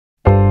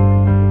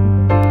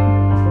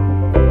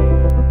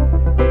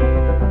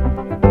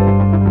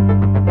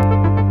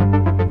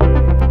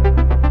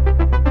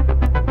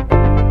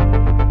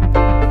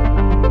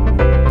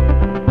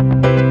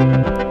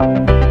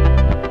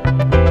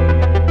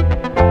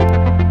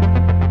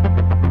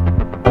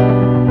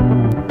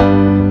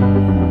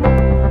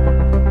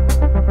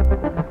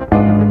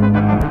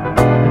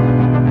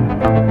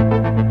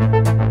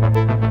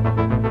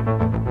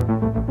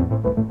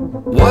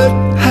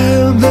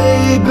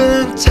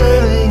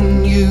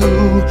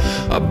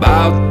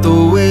about the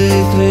way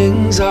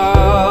things are.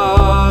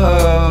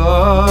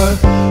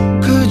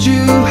 Could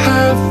you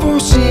have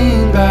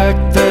foreseen back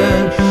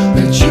then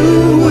that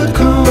you would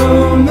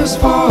come this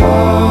far?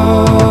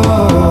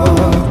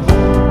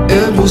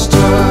 It was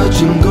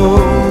touch and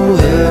go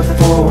there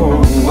for a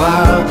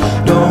while,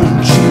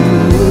 don't you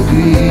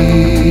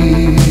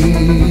agree?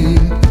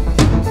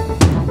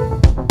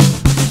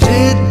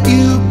 Did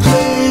you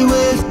play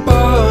with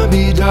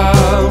Barbie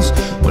dolls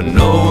when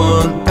no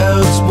one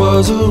else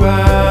was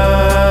around?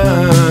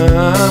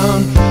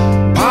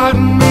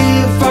 Pardon me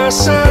if I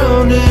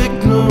sound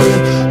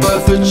ignorant, but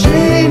the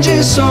change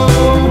is so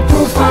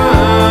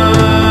profound.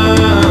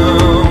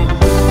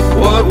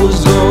 What was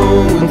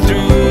going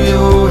through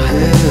your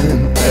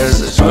head as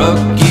it struck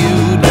you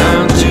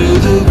down to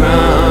the ground?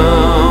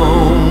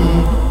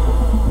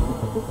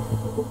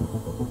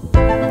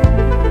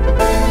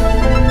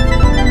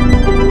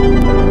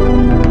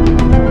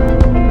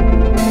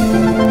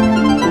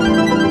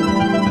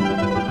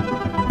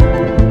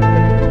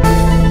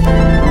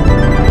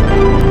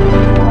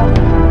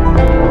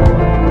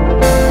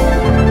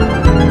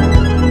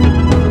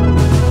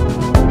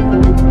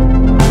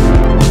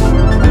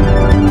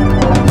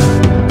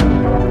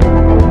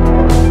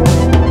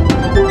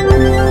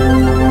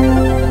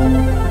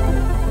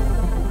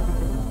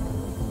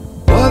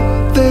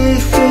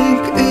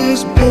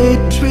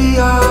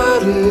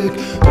 Patriotic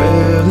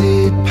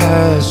barely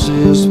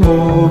passes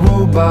for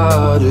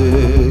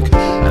robotic,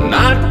 and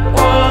not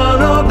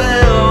one of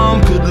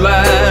them could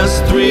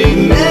last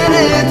 3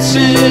 minutes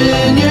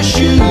in your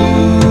shoes.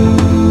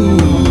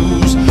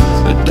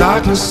 The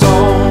darkness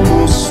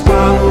almost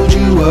swallowed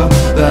you up.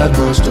 That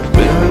must have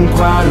been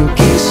quite a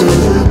case of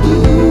the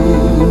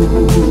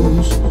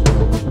blues.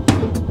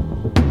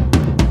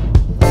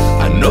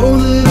 I know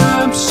that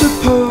I'm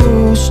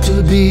supposed to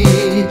be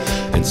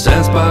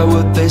incensed by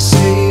what they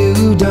say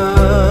you've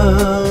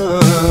done,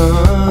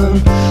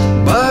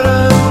 but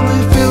I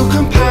only feel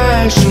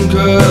compassion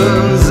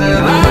 'cause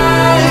their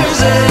lives,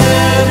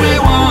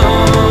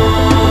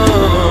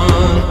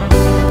 everyone.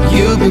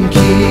 You've been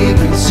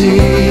keeping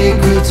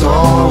secrets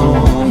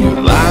all your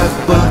life,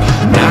 but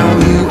now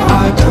you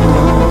are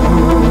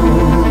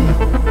done.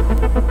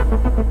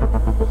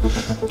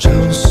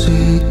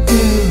 Chelsea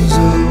is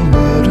a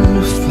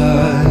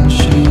butterfly,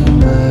 she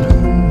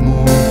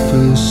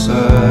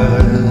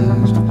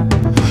metamorphisized.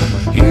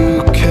 You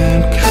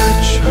can't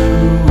catch her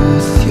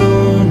with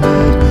your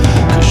net,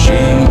 'cause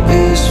she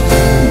is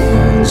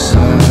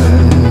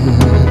foreseen.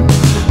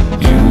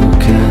 You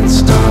can't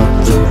stop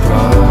the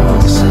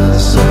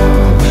process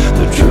of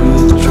the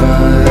truth,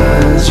 try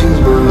as you might.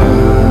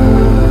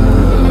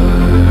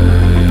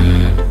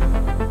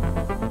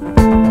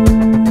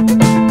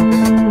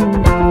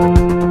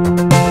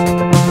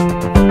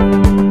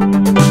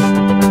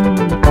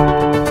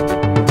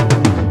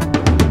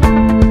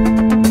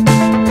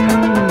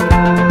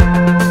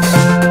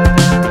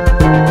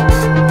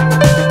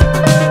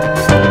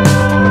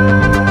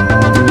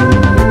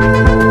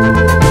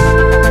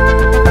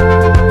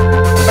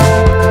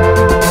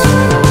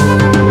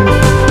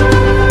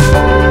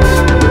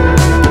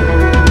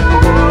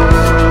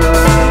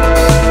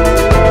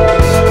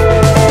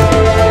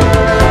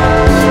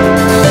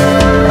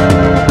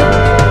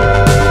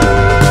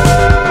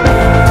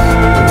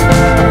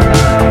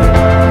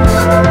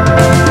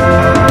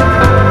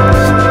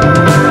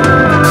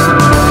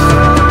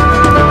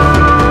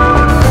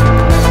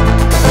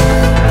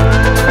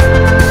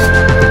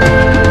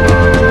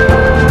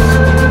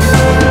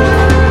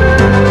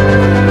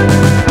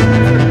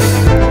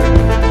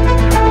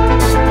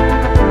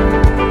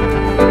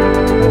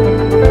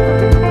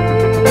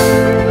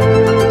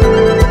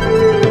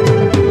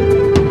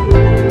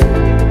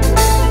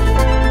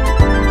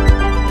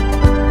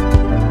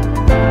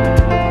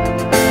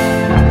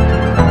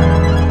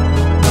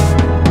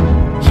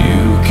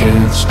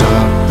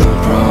 Stop the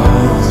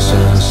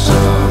process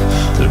of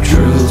the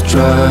truth,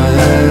 try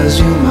as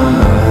you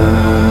might.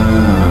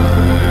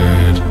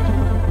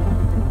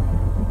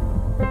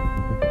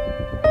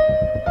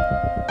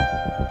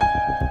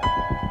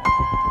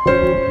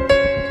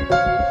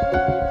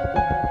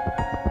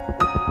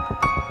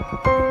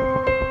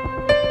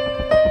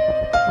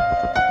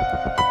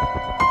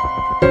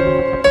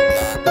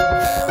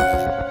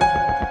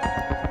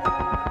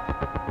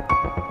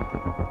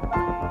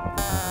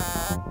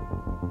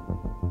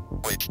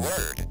 Which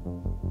word?